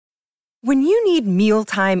When you need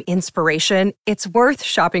mealtime inspiration, it's worth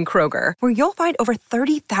shopping Kroger, where you'll find over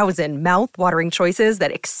 30,000 mouth-watering choices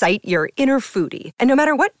that excite your inner foodie. And no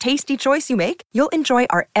matter what tasty choice you make, you'll enjoy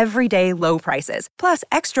our everyday low prices, plus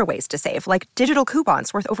extra ways to save, like digital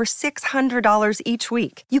coupons worth over $600 each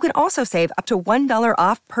week. You can also save up to $1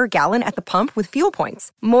 off per gallon at the pump with fuel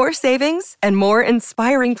points. More savings and more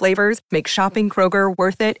inspiring flavors make shopping Kroger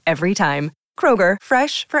worth it every time. Kroger,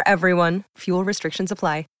 fresh for everyone. Fuel restrictions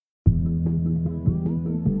apply.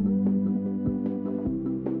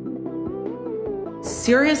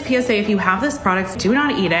 Serious PSA, if you have this product, do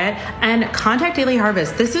not eat it, and contact Daily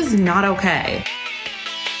Harvest. This is not okay.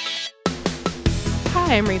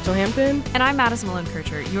 Hi, I'm Rachel Hampton. And I'm Madison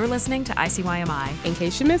Malone-Kircher. You're listening to ICYMI. In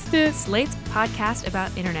case you missed it, Slate's podcast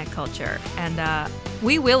about internet culture. And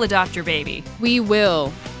we will adopt your baby. We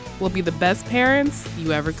will. We'll be the best parents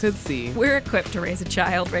you ever could see. We're equipped to raise a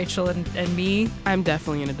child, Rachel and me. I'm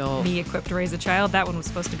definitely an adult. Me equipped to raise a child. That one was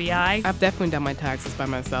supposed to be I. I've definitely done my taxes by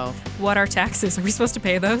myself. What are taxes? Are we supposed to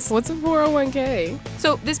pay those? What's a 401k?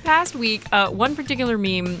 So this past week, one particular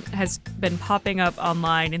meme has been popping up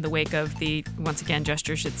online in the wake of the, once again,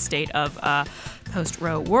 gesture should state of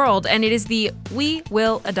post-Roe world. And it is the "We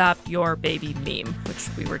will adopt your baby" meme, which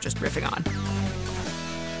we were just riffing on.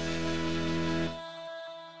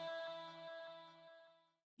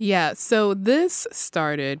 Yeah, so this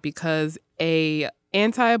started because a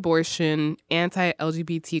anti-abortion,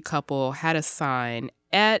 anti-LGBT couple had a sign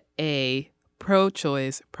at a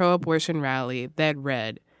pro-choice, pro-abortion rally that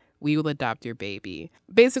read, "We will adopt your baby."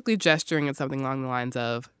 Basically gesturing at something along the lines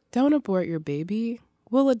of, don't abort your baby,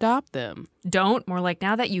 we'll adopt them. Don't, more like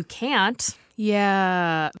now that you can't.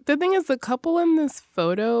 Yeah. The thing is, the couple in this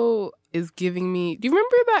photo is giving me, do you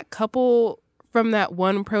remember that couple from that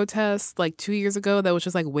one protest like 2 years ago that was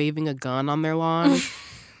just like waving a gun on their lawn?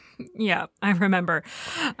 Yeah, I remember.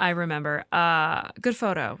 Good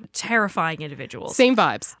photo. Terrifying individuals. Same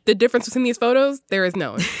vibes. The difference between these photos, there is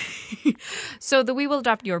none. So the "We will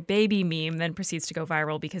adopt your baby" meme then proceeds to go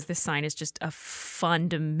viral because this sign is just a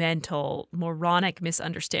fundamental, moronic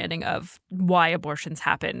misunderstanding of why abortions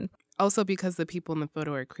happen. Also because the people in the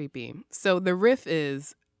photo are creepy. So the riff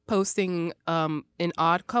is posting an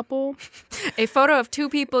odd couple. A photo of two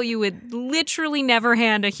people you would literally never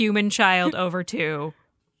hand a human child over to.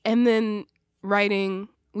 And then writing,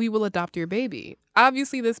 "We will adopt your baby."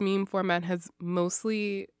 Obviously, this meme format has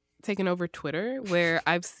mostly taken over Twitter, where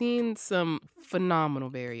I've seen some phenomenal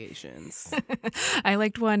variations. I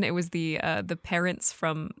liked one. It was the parents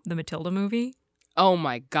from the Matilda movie. Oh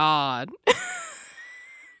my God.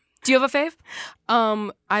 Do you have a fave?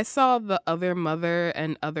 I saw The Other Mother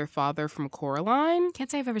and Other Father from Coraline.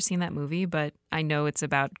 Can't say I've ever seen that movie, but I know it's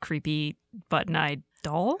about creepy button-eyed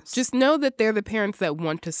dolls. Just know that they're the parents that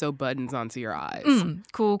want to sew buttons onto your eyes.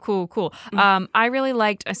 Cool. I really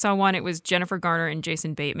liked, I saw one, it was Jennifer Garner and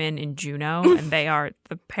Jason Bateman in Juno, and they are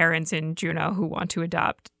the parents in Juno who want to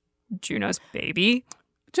adopt Juno's baby.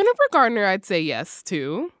 Jennifer Garner, I'd say yes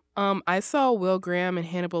to. I saw Will Graham and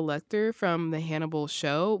Hannibal Lecter from the Hannibal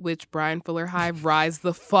show, which Brian Fuller Hive rise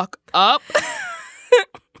the fuck up.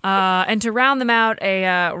 And to round them out,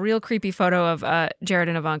 a real creepy photo of Jared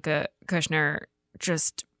and Ivanka Kushner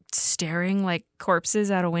just staring like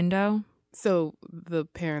corpses out a window. So the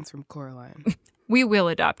parents from Coraline. We will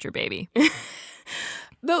adopt your baby.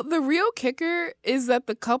 The real kicker is that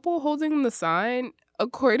the couple holding the sign,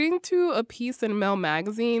 according to a piece in Mel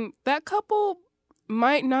magazine, that couple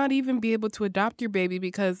might not even be able to adopt your baby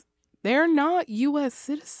because they're not U.S.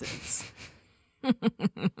 citizens.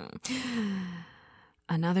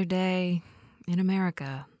 Another day in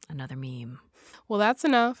America, another meme. Well, that's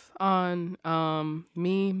enough on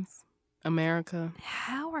memes, America.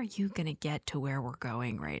 How are you going to get to where we're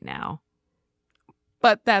going right now?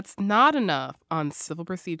 But that's not enough on civil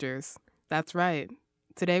procedures. That's right.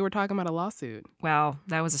 Today we're talking about a lawsuit. Wow,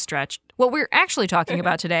 that was a stretch. What we're actually talking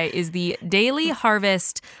about today is the Daily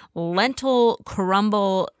Harvest lentil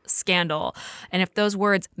crumble scandal. And if those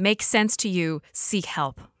words make sense to you, seek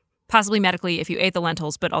help. Possibly medically if you ate the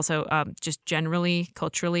lentils, but also just generally,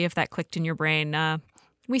 culturally, if that clicked in your brain,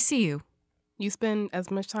 we see you. You spend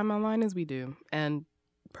as much time online as we do, and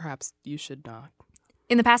perhaps you should not.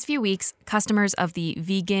 In the past few weeks, customers of the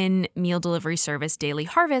vegan meal delivery service Daily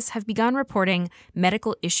Harvest have begun reporting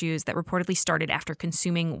medical issues that reportedly started after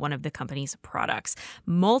consuming one of the company's products.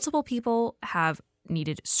 Multiple people have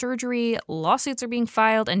needed surgery, lawsuits are being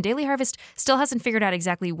filed, and Daily Harvest still hasn't figured out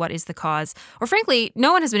exactly what is the cause. Or frankly,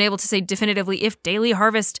 no one has been able to say definitively if Daily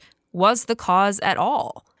Harvest was the cause at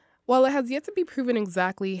all. While it has yet to be proven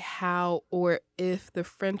exactly how or if the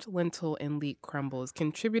French lentil and leek crumbles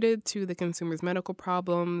contributed to the consumer's medical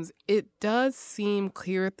problems, it does seem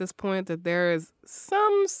clear at this point that there is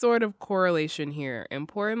some sort of correlation here.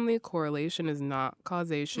 Importantly, correlation is not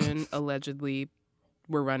causation. Allegedly,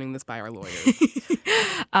 we're running this by our lawyers.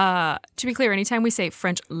 To be clear, anytime we say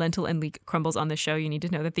French lentil and leek crumbles on the show, you need to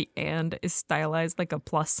know that the "and" is stylized like a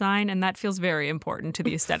plus sign, and that feels very important to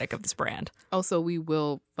the aesthetic of this brand. Also, we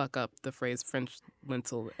will fuck up the phrase French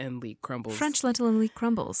lentil and leek crumbles. French lentil and leek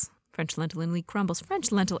crumbles. French lentil and leek crumbles.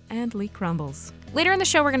 French lentil and leek crumbles. Later in the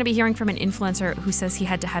show, we're going to be hearing from an influencer who says he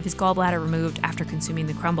had to have his gallbladder removed after consuming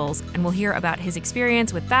the crumbles, and we'll hear about his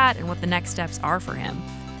experience with that and what the next steps are for him.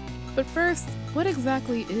 But first, what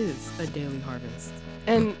exactly is a daily harvest?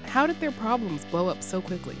 And how did their problems blow up so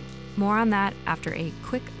quickly? More on that after a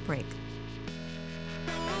quick break.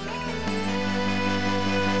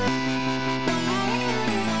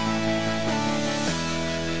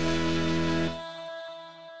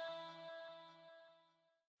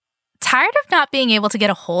 Tired of not being able to get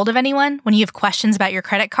a hold of anyone when you have questions about your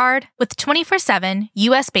credit card? With 24/7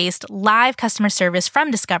 US-based live customer service from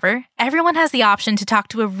Discover, everyone has the option to talk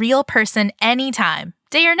to a real person anytime,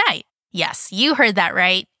 day or night. Yes, you heard that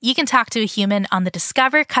right. You can talk to a human on the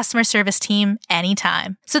Discover customer service team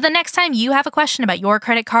anytime. So the next time you have a question about your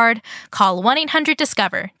credit card, call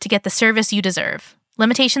 1-800-DISCOVER to get the service you deserve.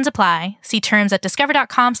 Limitations apply. See terms at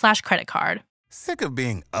discover.com/creditcard. Sick of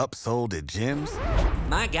being upsold at gyms?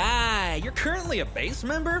 My guy, you're currently a base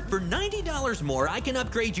member? For $90 more, I can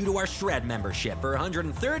upgrade you to our Shred membership. For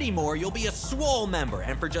 $130 more, you'll be a Swole member.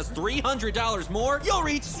 And for just $300 more, you'll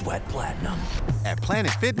reach Sweat Platinum. At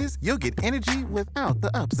Planet Fitness, you'll get energy without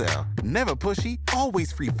the upsell. Never pushy,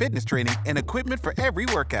 always free fitness training and equipment for every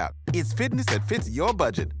workout. It's fitness that fits your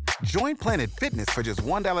budget. Join Planet Fitness for just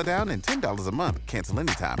 $1 down and $10 a month. Cancel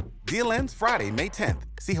anytime. Deal ends Friday, May 10th.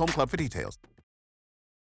 See Home Club for details.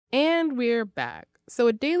 And we're back. So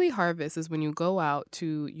a daily harvest is when you go out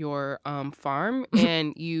to your farm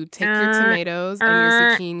and you take your tomatoes and your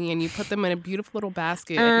zucchini and you put them in a beautiful little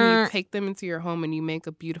basket and you take them into your home and you make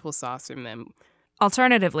a beautiful sauce from them.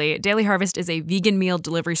 Alternatively, Daily Harvest is a vegan meal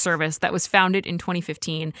delivery service that was founded in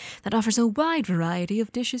 2015 that offers a wide variety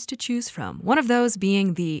of dishes to choose from. One of those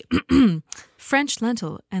being the French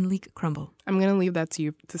lentil and leek crumble. I'm going to leave that to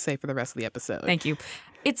you to say for the rest of the episode. Thank you.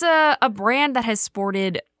 It's a brand that has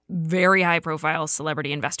sported very high-profile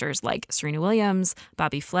celebrity investors like Serena Williams,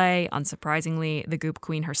 Bobby Flay, unsurprisingly, the Goop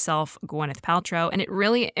Queen herself, Gwyneth Paltrow, and it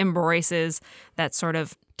really embraces that sort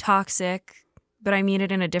of toxic, but I mean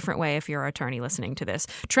it in a different way if you're an attorney listening to this,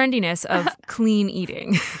 trendiness of clean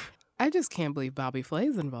eating. I just can't believe Bobby Flay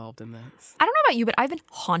is involved in this. I don't know about you, but I've been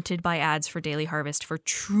haunted by ads for Daily Harvest for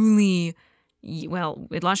truly... Well,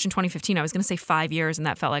 it launched in 2015. I was going to say 5 years, and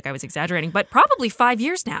that felt like I was exaggerating, but probably 5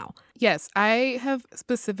 years now. Yes, I have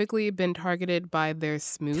specifically been targeted by their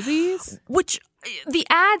smoothies. Which, the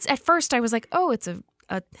ads, at first I was like, oh, it's a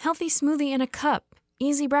healthy smoothie in a cup.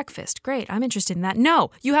 Easy breakfast. Great. I'm interested in that. No,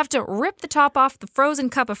 you have to rip the top off the frozen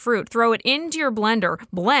cup of fruit, throw it into your blender,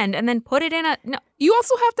 blend, and then put it in a... No. You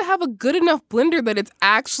also have to have a good enough blender that it's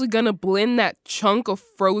actually going to blend that chunk of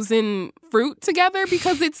frozen fruit together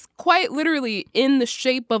because it's quite literally in the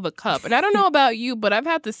shape of a cup. And I don't know about you, but I've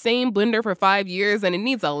had the same blender for 5 years and it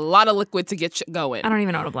needs a lot of liquid to get going. I don't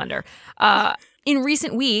even own a blender. In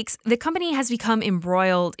recent weeks, the company has become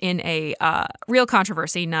embroiled in a real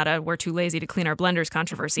controversy, not a we're too lazy to clean our blenders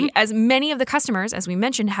controversy, as many of the customers, as we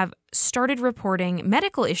mentioned, have started reporting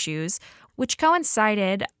medical issues, which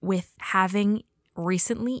coincided with having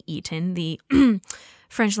recently eaten the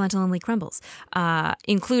French lentil and leek crumbles,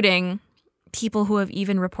 including people who have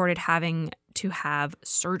even reported having to have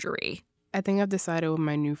surgery. I think I've decided what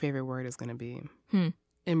my new favorite word is going to be.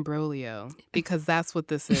 Imbroglio, because that's what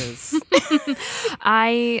this is.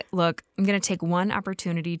 I'm going to take one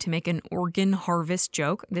opportunity to make an organ harvest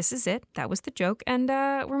joke. This is it. That was the joke, and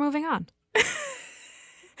we're moving on.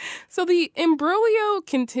 So the imbroglio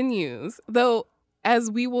continues, though,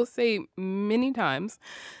 as we will say many times,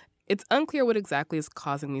 it's unclear what exactly is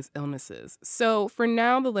causing these illnesses. So for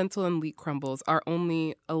now, the lentil and leek crumbles are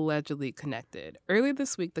only allegedly connected. Earlier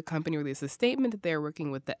this week, the company released a statement that they're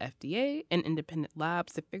working with the FDA and independent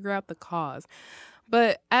labs to figure out the cause.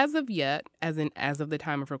 But as of yet, as of the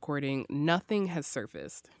time of recording, nothing has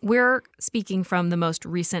surfaced. We're speaking from the most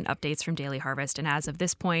recent updates from Daily Harvest, and as of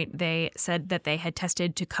this point, they said that they had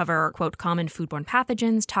tested to cover, quote, common foodborne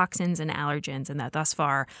pathogens, toxins, and allergens, and that thus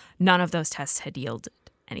far, none of those tests had yielded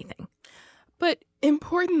anything. But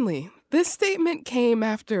importantly, this statement came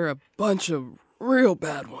after a bunch of real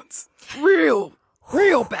bad ones. Real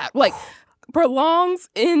bad. Like, belongs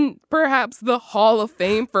in perhaps the Hall of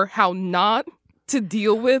Fame for how not to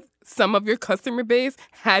deal with some of your customer base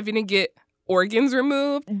having to get organs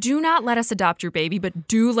removed. Do not let us adopt your baby, but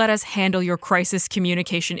do let us handle your crisis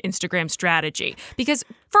communication Instagram strategy. Because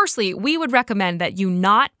firstly, we would recommend that you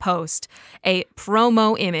not post a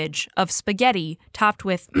promo image of spaghetti topped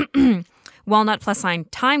with walnut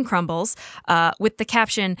 + thyme crumbles with the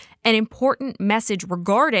caption, "An important message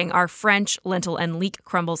regarding our French lentil and leek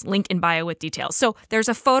crumbles, link in bio with details." So there's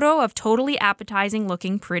a photo of totally appetizing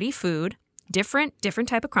looking pretty food, different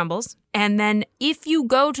type of crumbles. And then if you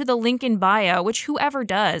go to the link in bio, which whoever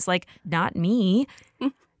does, like not me,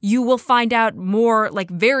 you will find out more like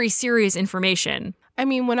very serious information. I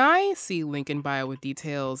mean, when I see link in bio with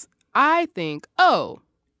details, I think, oh,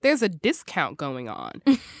 there's a discount going on.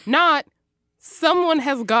 Not someone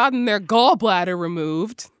has gotten their gallbladder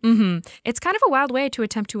removed. It's kind of a wild way to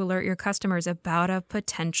attempt to alert your customers about a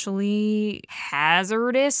potentially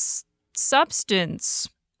hazardous substance.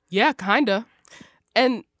 Yeah, kinda.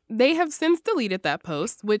 And they have since deleted that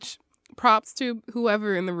post, which props to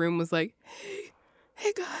whoever in the room was like,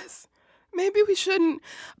 hey guys, maybe we shouldn't.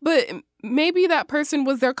 But maybe that person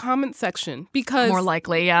was their comment section, because more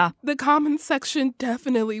likely, yeah. The comment section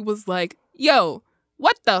definitely was like, yo,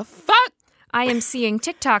 what the fuck? I am seeing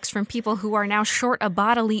TikToks from people who are now short a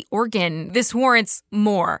bodily organ. This warrants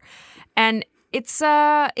more. And it's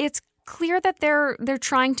clear that they're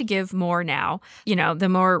trying to give more now. You know, the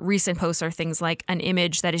more recent posts are things like an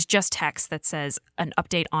image that is just text that says an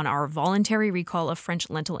update on our voluntary recall of French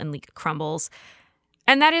lentil and leek crumbles.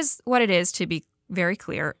 And that is what it is, to be very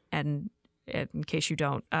clear. And in case you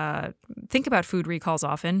don't think about food recalls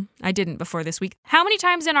often, I didn't before this week. How many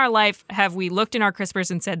times in our life have we looked in our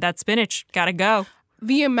crispers and said, that spinach, gotta go?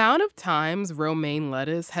 The amount of times romaine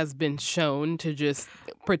lettuce has been shown to just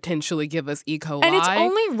potentially give us E. coli. And it's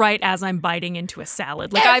only right as I'm biting into a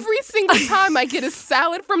salad. Like every single time I get a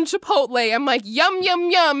salad from Chipotle, I'm like, yum, yum,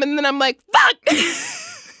 yum. And then I'm like, fuck!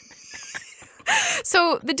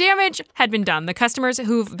 So the damage had been done. The customers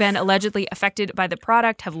who've been allegedly affected by the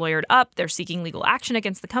product have lawyered up. They're seeking legal action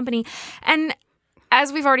against the company. And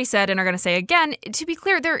as we've already said and are going to say again, to be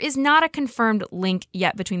clear, there is not a confirmed link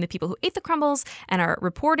yet between the people who ate the crumbles and are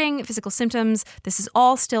reporting physical symptoms. This is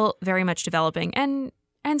all still very much developing and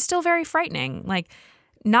still very frightening. Like,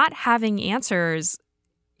 not having answers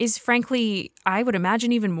is, frankly, I would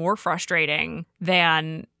imagine, even more frustrating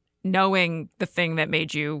than knowing the thing that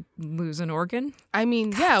made you lose an organ. I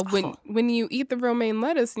mean, yeah, when you eat the romaine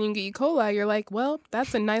lettuce and you get E. coli, you're like, well,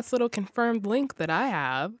 that's a nice little confirmed link that I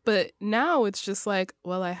have. But now it's just like,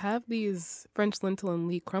 well, I have these French lentil and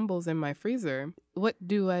leek crumbles in my freezer. What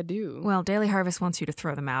do I do? Well, Daily Harvest wants you to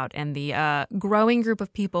throw them out, and the growing group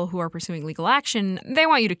of people who are pursuing legal action, they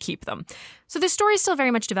want you to keep them. So this story is still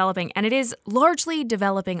very much developing, and it is largely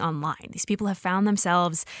developing online. These people have found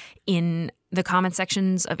themselves in the comment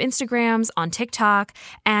sections of Instagrams, on TikTok,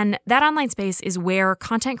 and that online space is where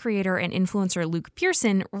content creator and influencer Luke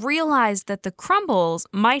Pearson realized that the crumbles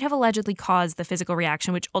might have allegedly caused the physical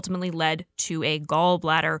reaction, which ultimately led to a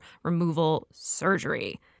gallbladder removal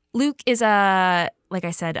surgery. Luke is like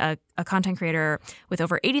I said, a content creator with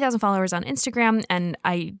over 80,000 followers on Instagram. And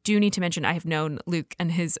I do need to mention I have known Luke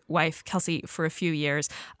and his wife, Kelsey, for a few years.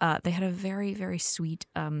 They had a very, very sweet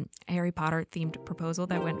Harry Potter-themed proposal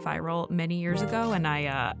that went viral many years ago, and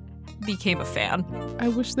I became a fan. I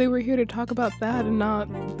wish they were here to talk about that and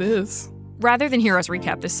not this. Rather than hear us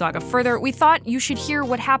recap this saga further, we thought you should hear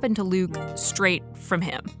what happened to Luke straight from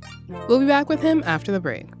him. We'll be back with him after the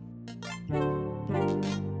break.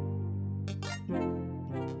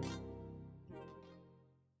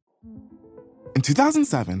 In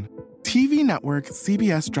 2007, TV network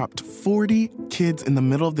CBS dropped 40 kids in the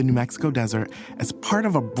middle of the New Mexico desert as part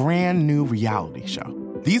of a brand new reality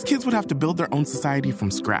show. These kids would have to build their own society from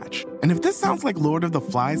scratch. And if this sounds like Lord of the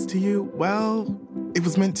Flies to you, well, it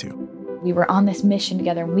was meant to. We were on this mission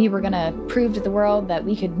together, and we were going to prove to the world that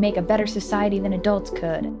we could make a better society than adults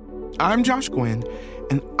could. I'm Josh Gwynn,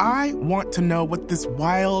 and I want to know what this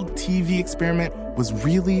wild TV experiment was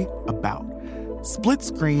really about. Split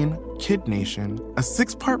Screen, Kid Nation, a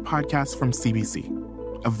 6-part podcast from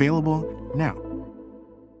CBC. Available now.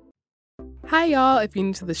 Hi, y'all. If you're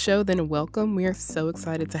new to the show, then welcome. We are so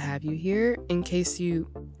excited to have you here. In case you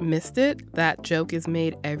missed it, That Joke is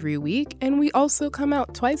made every week, and we also come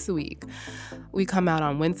out twice a week. We come out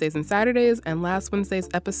on Wednesdays and Saturdays, and last Wednesday's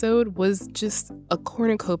episode was just a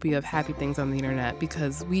cornucopia of happy things on the internet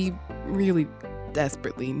because we really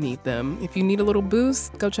desperately need them. If you need a little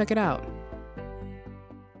boost, go check it out.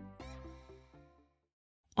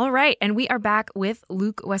 All right, and we are back with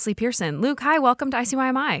Luke Wesley Pearson. Luke, hi, welcome to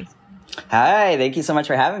ICYMI. Hi, thank you so much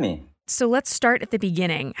for having me. So let's start at the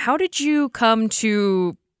beginning. How did you come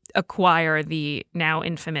to acquire the now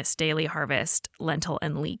infamous Daily Harvest lentil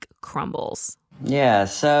and leek crumbles? Yeah,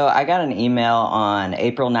 so I got an email on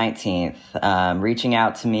April 19th reaching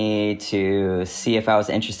out to me to see if I was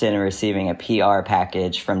interested in receiving a PR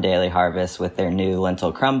package from Daily Harvest with their new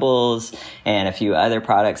lentil crumbles and a few other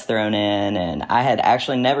products thrown in. And I had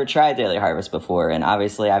actually never tried Daily Harvest before. And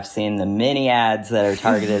obviously I've seen the many ads that are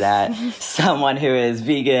targeted at someone who is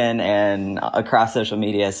vegan and across social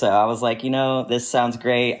media. So I was like, this sounds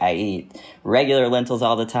great. I eat regular lentils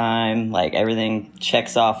all the time. Like, everything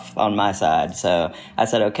checks off on my side. So I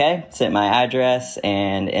said, okay, sent my address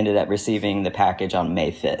and ended up receiving the package on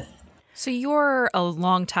May 5th. So you're a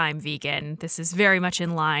longtime vegan. This is very much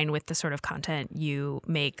in line with the sort of content you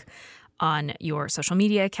make on your social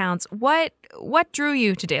media accounts. What drew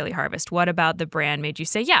you to Daily Harvest? What about the brand made you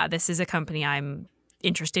say, yeah, this is a company I'm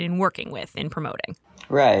interested in working with, in promoting?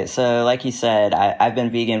 Right. So like you said, I've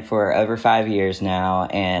been vegan for over 5 years now,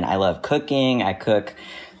 and I love cooking. I cook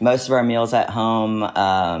most of our meals at home.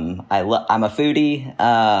 I'm a foodie,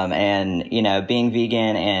 and, being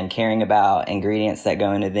vegan and caring about ingredients that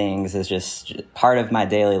go into things is just part of my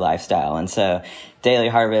daily lifestyle. And so Daily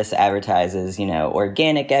Harvest advertises,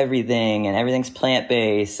 organic everything, and everything's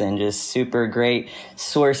plant-based and just super great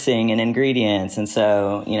sourcing and ingredients. And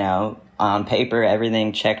so, on paper,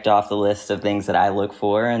 everything checked off the list of things that I look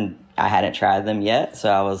for, and I hadn't tried them yet.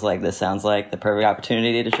 So I was like, this sounds like the perfect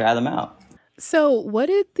opportunity to try them out. So what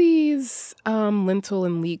did these lentil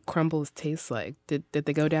and leek crumbles taste like? Did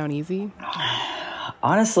they go down easy?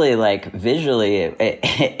 Honestly, visually,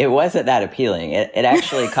 it wasn't that appealing. It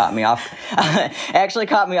actually caught me off. It actually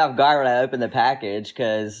caught me off guard when I opened the package,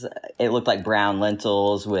 because it looked like brown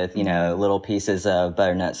lentils with little pieces of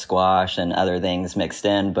butternut squash and other things mixed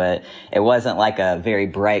in. But it wasn't like a very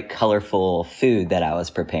bright, colorful food that I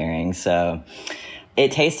was preparing. So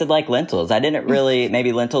it tasted like lentils. I didn't really,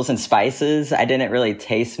 maybe lentils and spices. I didn't really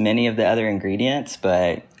taste many of the other ingredients,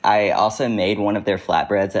 but I also made one of their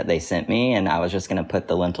flatbreads that they sent me, and I was just going to put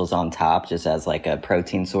the lentils on top just as like a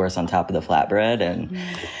protein source on top of the flatbread. And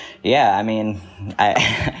I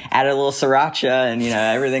added a little sriracha, and,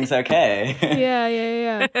 everything's okay.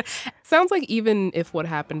 Yeah. Sounds like even if what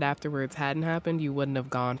happened afterwards hadn't happened, you wouldn't have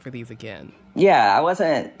gone for these again. Yeah, I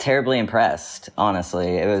wasn't terribly impressed,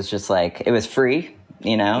 honestly. It was just it was free.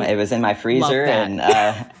 It was in my freezer,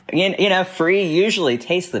 and, free usually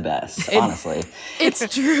tastes the best, honestly. It's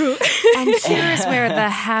true. And here's where the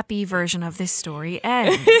happy version of this story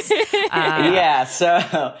ends. Yeah,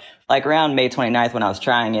 so around May 29th when I was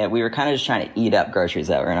trying it, we were kind of just trying to eat up groceries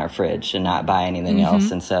that were in our fridge and not buy anything else.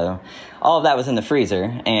 And so all of that was in the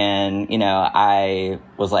freezer. And, I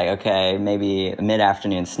was like, okay, maybe a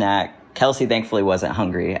mid-afternoon snack. Kelsey thankfully wasn't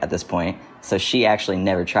hungry at this point, so she actually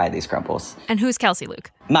never tried these crumbles. And who's Kelsey,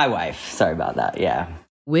 Luke? My wife. Sorry about that, yeah.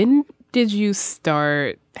 When did you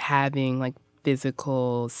start having,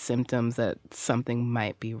 physical symptoms that something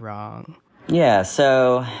might be wrong? Yeah,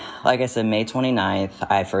 so like I said, May 29th,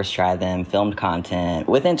 I first tried them, filmed content.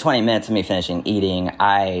 Within 20 minutes of me finishing eating,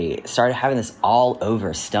 I started having this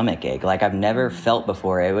all-over stomach ache like I've never felt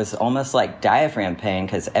before. It was almost like diaphragm pain,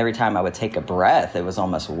 because every time I would take a breath, it was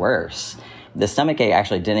almost worse. The stomach ache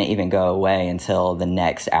actually didn't even go away until the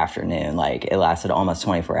next afternoon. It lasted almost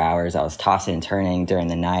 24 hours. I was tossing and turning during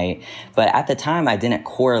the night. But at the time, I didn't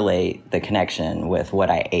correlate the connection with what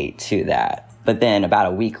I ate to that. But then about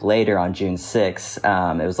a week later on June 6th,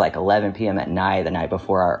 it was 11 p.m. at night, the night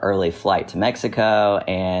before our early flight to Mexico.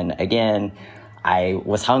 And again, I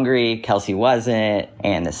was hungry, Kelsey wasn't,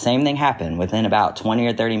 and the same thing happened. Within about 20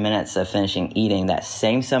 or 30 minutes of finishing eating, that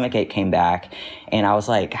same stomach ache came back. And I was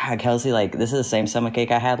like, God, Kelsey, this is the same stomach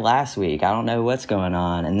ache I had last week. I don't know what's going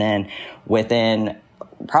on. And then within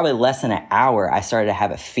probably less than an hour, I started to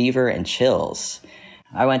have a fever and chills.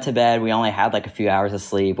 I went to bed. We only had a few hours of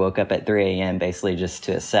sleep, woke up at 3 a.m. basically just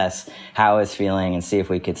to assess how I was feeling and see if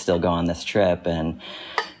we could still go on this trip. And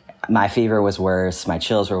my fever was worse. My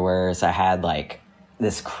chills were worse. I had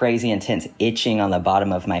this crazy intense itching on the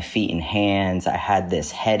bottom of my feet and hands. I had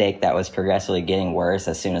this headache that was progressively getting worse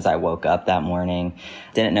as soon as I woke up that morning.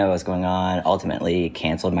 Didn't know what was going on. Ultimately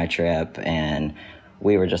canceled my trip. And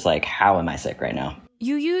we were just like, how am I sick right now?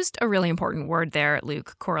 You used a really important word there,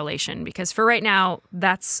 Luke, correlation, because for right now,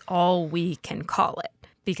 that's all we can call it,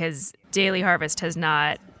 because Daily Harvest has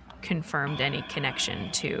not confirmed any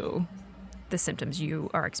connection to the symptoms you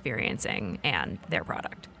are experiencing and their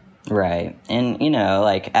product. Right. And,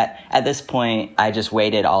 like at this point, I just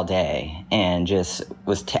waited all day and just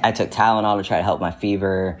I took Tylenol to try to help my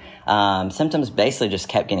fever. Symptoms basically just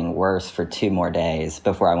kept getting worse for 2 more days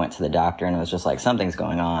before I went to the doctor, and it was just like, something's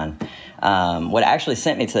going on. What actually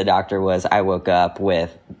sent me to the doctor was I woke up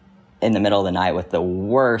in the middle of the night with the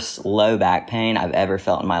worst low back pain I've ever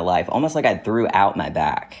felt in my life, almost like I threw out my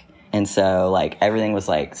back. And so, like, everything was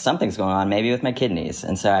like, something's going on, maybe with my kidneys.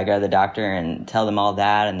 And so I go to the doctor and tell them all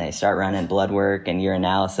that, and they start running blood work and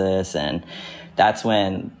urinalysis. And that's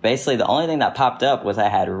when basically the only thing that popped up was I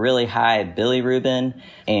had really high bilirubin,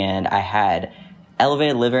 and I had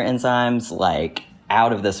elevated liver enzymes, like,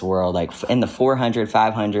 out of this world, like in the 400,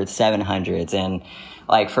 500, 700s. And,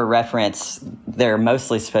 like, for reference, they're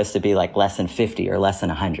mostly supposed to be like less than 50 or less than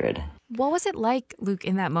 100. What was it like, Luke,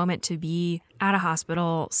 in that moment to be at a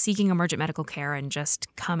hospital seeking emergent medical care and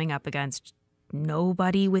just coming up against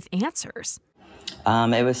nobody with answers?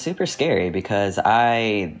 It was super scary because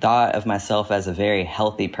I thought of myself as a very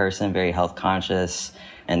healthy person, very health conscious.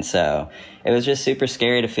 And so it was just super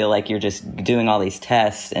scary to feel like you're just doing all these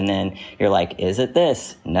tests and then you're like, is it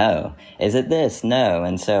this? No. Is it this? No.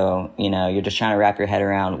 And so, you're just trying to wrap your head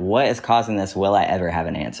around what is causing this? Will I ever have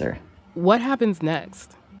an answer? What happens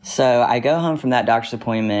next? So I go home from that doctor's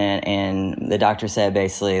appointment, and the doctor said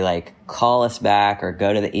basically, like, call us back or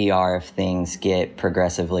go to the ER if things get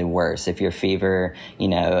progressively worse. If your fever,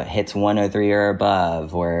 hits 103 or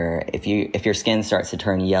above, or if your skin starts to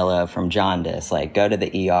turn yellow from jaundice, like, go to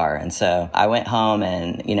the ER. And so I went home,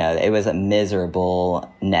 and, it was a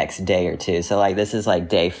miserable next day or two. So, like, this is like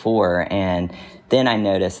day 4, and then I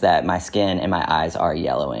noticed that my skin and my eyes are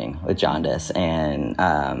yellowing with jaundice, and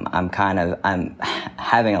I'm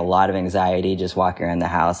having a lot of anxiety just walking around the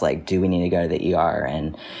house, like, do we need to go to the ER?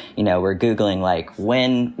 And, we're Googling, like,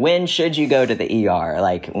 when should you go to the ER?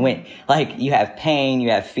 Like, when, like, you have pain, you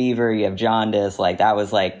have fever, you have jaundice, like, that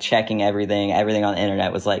was, like, checking everything on the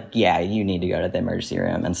internet was like, yeah, you need to go to the emergency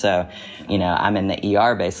room. And so, I'm in the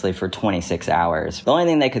ER basically for 26 hours. The only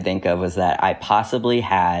thing they could think of was that I possibly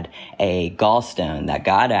had a gallstone that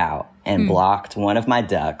got out and blocked one of my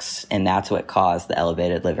ducts, and that's what caused the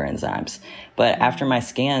elevated liver enzymes. But after my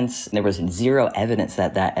scans, there was zero evidence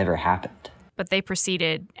that ever happened. But they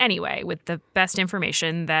proceeded anyway with the best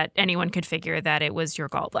information that anyone could figure, that it was your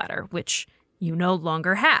gallbladder, which you no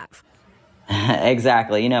longer have.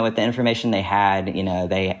 Exactly. With the information they had,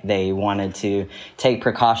 they wanted to take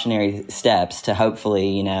precautionary steps to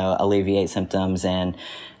hopefully, alleviate symptoms and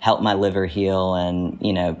help my liver heal and,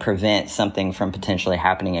 prevent something from potentially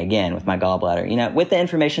happening again with my gallbladder. With the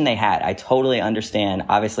information they had, I totally understand.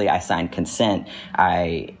 Obviously, I signed consent.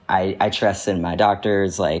 I trusted my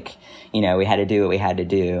doctors. Like, we had to do what we had to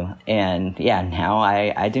do. And yeah, now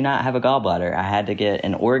I do not have a gallbladder. I had to get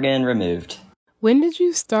an organ removed. When did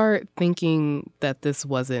you start thinking that this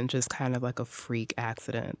wasn't just kind of like a freak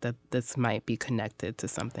accident, that this might be connected to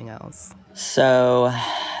something else? So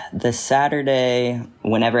the Saturday,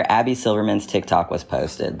 whenever Abby Silverman's TikTok was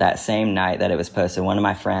posted, that same night that it was posted, one of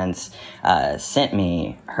my friends sent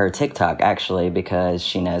me her TikTok, actually, because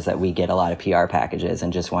she knows that we get a lot of PR packages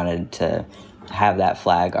and just wanted to have that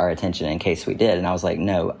flag our attention in case we did. And I was like,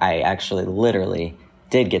 no, I actually literally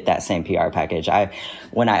did get that same PR package.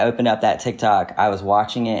 When I opened up that TikTok, I was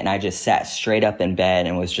watching it and I just sat straight up in bed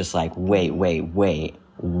and was just like, wait,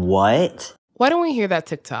 what? Why don't we hear that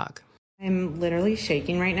TikTok? I'm literally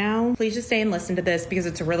shaking right now. Please just stay and listen to this because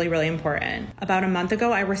it's really, really important. About a month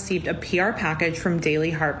ago, I received a PR package from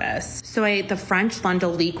Daily Harvest. So I ate the French Lund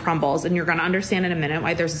d'Elite crumbles, and you're going to understand in a minute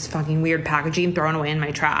why there's this fucking weird packaging thrown away in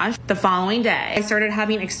my trash. The following day, I started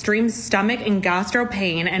having extreme stomach and gastro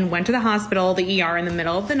pain and went to the hospital, the ER, in the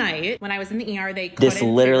middle of the night. When I was in the ER, they couldn't. This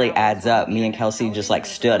literally adds up. Me and Kelsey just like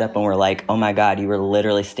stood up and were like, oh my God, you were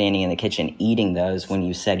literally standing in the kitchen eating those when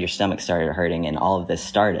you said your stomach started hurting and all of this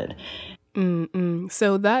started.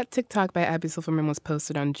 So that TikTok by Abby Silverman was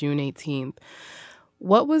posted on June 18th.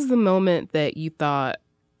 What was the moment that you thought,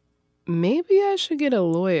 maybe I should get a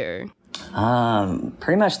lawyer?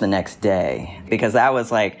 Pretty much the next day, because that was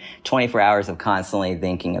like 24 hours of constantly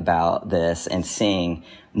thinking about this and seeing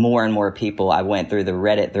more and more people. I went through the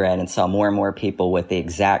Reddit thread and saw more and more people with the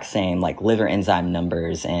exact same like liver enzyme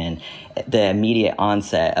numbers and the immediate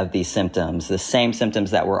onset of these symptoms, the same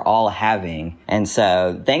symptoms that we're all having. And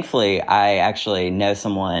so thankfully, I actually know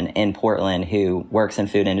someone in Portland who works in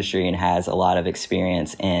food industry and has a lot of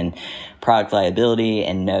experience in product liability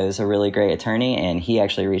and knows a really great attorney. And he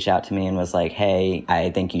actually reached out to me and was like, hey,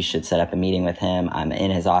 I think you should set up a meeting with him. I'm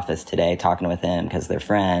in his office today talking with him because they're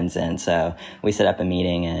friends. And so we set up a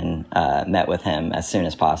meeting and met with him as soon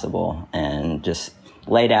as possible and just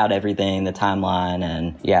laid out everything, the timeline,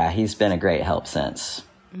 and yeah, he's been a great help since.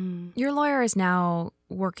 Your lawyer is now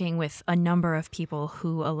working with a number of people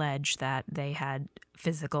who allege that they had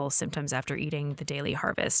physical symptoms after eating the Daily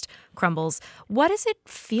Harvest crumbles. What does it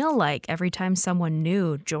feel like every time someone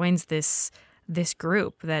new joins this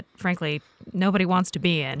group that, frankly, nobody wants to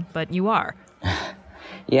be in, but you are?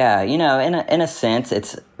 Yeah, in a sense,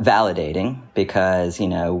 it's validating because,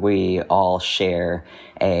 we all share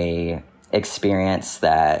a experience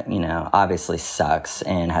that, obviously sucks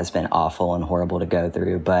and has been awful and horrible to go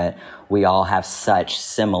through, but we all have such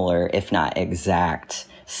similar, if not exact,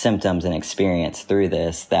 symptoms and experience through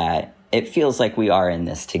this that it feels like we are in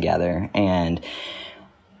this together. And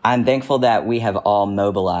I'm thankful that we have all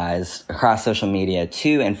mobilized across social media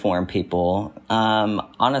to inform people,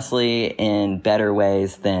 honestly, in better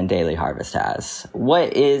ways than Daily Harvest has.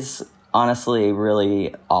 What is honestly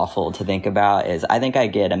really awful to think about is I think I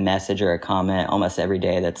get a message or a comment almost every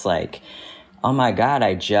day that's like, oh my God,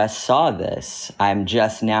 I just saw this. I'm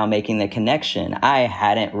just now making the connection. I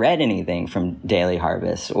hadn't read anything from Daily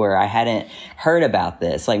Harvest, or I hadn't heard about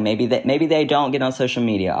this. Like maybe they don't get on social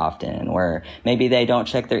media often, or maybe they don't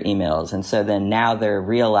check their emails. And so then now they're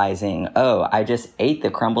realizing, oh, I just ate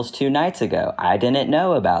the crumbles 2 nights ago. I didn't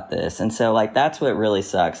know about this. And so that's what really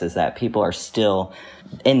sucks, is that people are still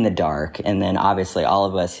in the dark. And then obviously all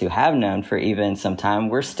of us who have known for even some time,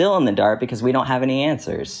 we're still in the dark because we don't have any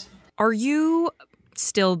answers. Are you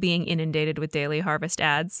still being inundated with Daily Harvest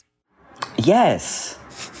ads? Yes,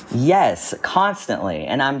 constantly.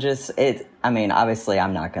 And obviously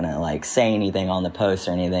I'm not going to say anything on the post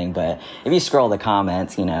or anything, but if you scroll the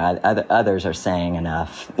comments, others are saying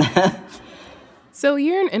enough. So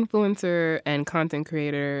you're an influencer and content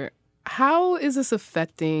creator. How is this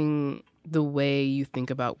affecting the way you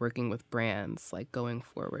think about working with brands, going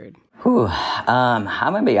forward? I'm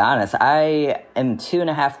going to be honest. I am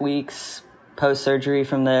 2.5 weeks post-surgery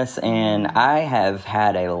from this, and I have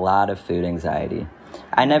had a lot of food anxiety.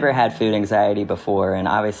 I never had food anxiety before, and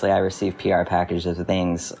obviously I receive PR packages of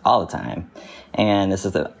things all the time. And this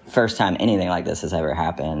is the first time anything like this has ever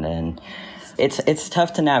happened, and it's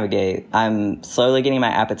tough to navigate. I'm slowly getting my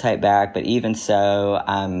appetite back, but even so,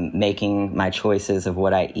 I'm making my choices of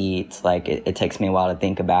what I eat. It takes me a while to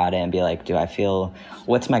think about it and be like,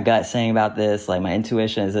 what's my gut saying about this? My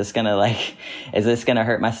intuition, is this gonna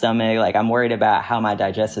hurt my stomach? I'm worried about how my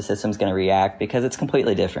digestive system's gonna react because it's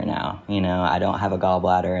completely different now. I don't have a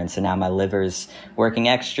gallbladder, and so now my liver's working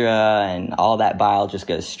extra, and all that bile just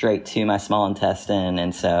goes straight to my small intestine,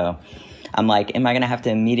 and so I'm like, am I going to have to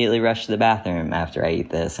immediately rush to the bathroom after I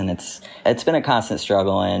eat this? And it's been a constant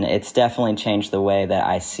struggle, and it's definitely changed the way that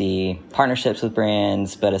I see partnerships with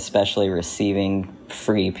brands, but especially receiving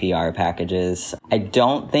free PR packages. I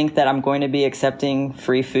don't think that I'm going to be accepting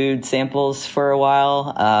free food samples for a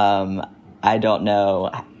while. I don't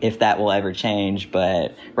know if that will ever change,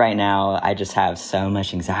 but right now I just have so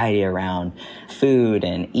much anxiety around food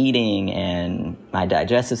and eating and my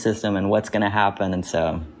digestive system and what's going to happen. And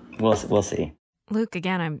so We'll see. Luke,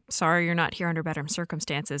 again, I'm sorry you're not here under better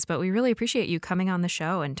circumstances, but we really appreciate you coming on the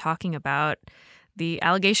show and talking about the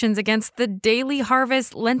allegations against the Daily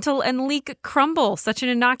Harvest lentil and leek crumble, such an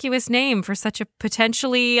innocuous name for such a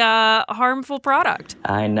potentially harmful product.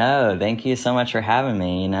 I know. Thank you so much for having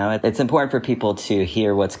me. It's important for people to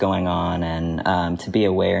hear what's going on and to be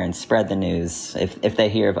aware and spread the news if they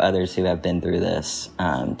hear of others who have been through this,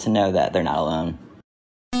 to know that they're not alone.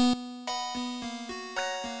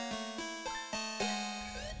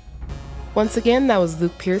 Once again, that was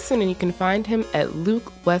Luke Pearson, and you can find him at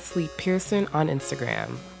Luke Wesley Pearson on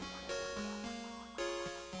Instagram.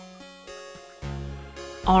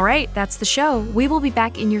 All right, that's the show. We will be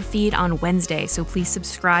back in your feed on Wednesday, so please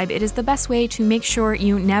subscribe. It is the best way to make sure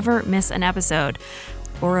you never miss an episode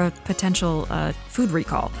or a potential food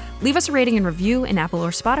recall. Leave us a rating and review in Apple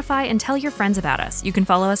or Spotify and tell your friends about us. You can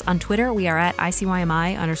follow us on Twitter. We are at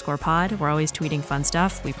ICYMI_pod. We're always tweeting fun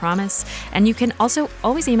stuff, we promise. And you can also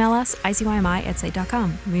always email us,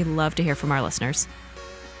 ICYMI@slate.com. We love to hear from our listeners.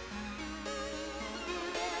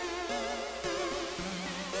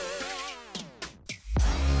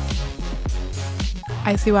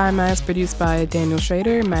 ICYMI is produced by Daniel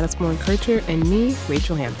Schrader, Mattis Morin-Kircher, and me,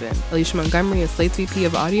 Rachel Hampton. Alicia Montgomery is Slate's VP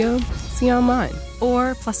of Audio. See you online.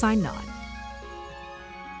 Or +nod.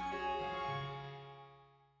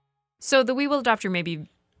 So the We Will Adopt Your Maybe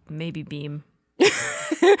Beam.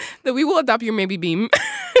 The We Will Adopt Your Maybe Beam.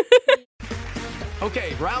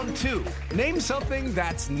 Okay, round 2. Name something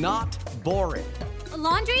that's not boring. A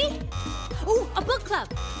laundry? Ooh, a book club.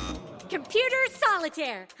 Computer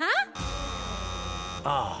solitaire, huh?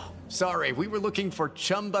 Ah, sorry, we were looking for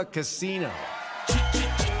Chumba Casino.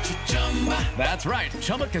 That's right.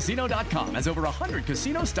 ChumbaCasino.com has over 100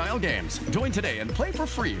 casino-style games. Join today and play for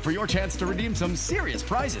free for your chance to redeem some serious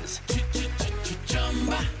prizes.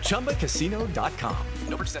 ChumbaCasino.com.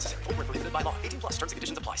 No purchase necessary. Void where prohibited by law. 18 plus. Terms and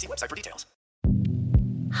conditions apply. See website for details.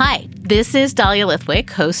 Hi, this is Dahlia Lithwick,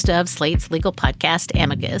 host of Slate's legal podcast,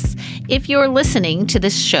 Amicus. If you're listening to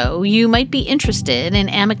this show, you might be interested in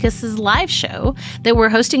Amicus's live show that we're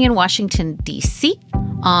hosting in Washington, D.C.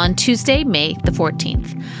 on Tuesday, May the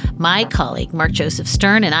 14th. My colleague, Mark Joseph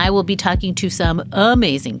Stern, and I will be talking to some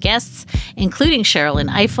amazing guests, including Sherrilyn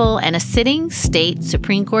Ifill and a sitting state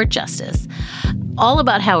Supreme Court justice, all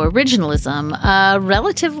about how originalism, a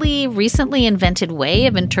relatively recently invented way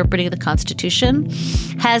of interpreting the Constitution,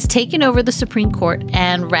 has taken over the Supreme Court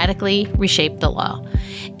and radically reshaped the law.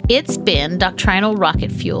 It's been doctrinal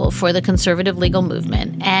rocket fuel for the conservative legal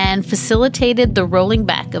movement and facilitated the rolling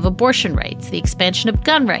back of abortion rights, the expansion of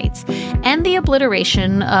gun rights, and the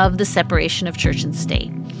obliteration of the separation of church and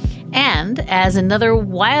state. And as another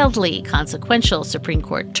wildly consequential Supreme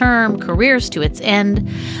Court term careers to its end,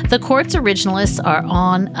 the court's originalists are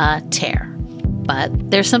on a tear. But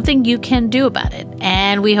there's something you can do about it,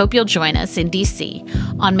 and we hope you'll join us in D.C.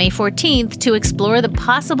 on May 14th to explore the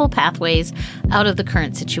possible pathways out of the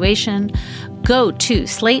current situation. Go to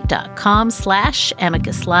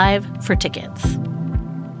slate.com/amicuslive for tickets.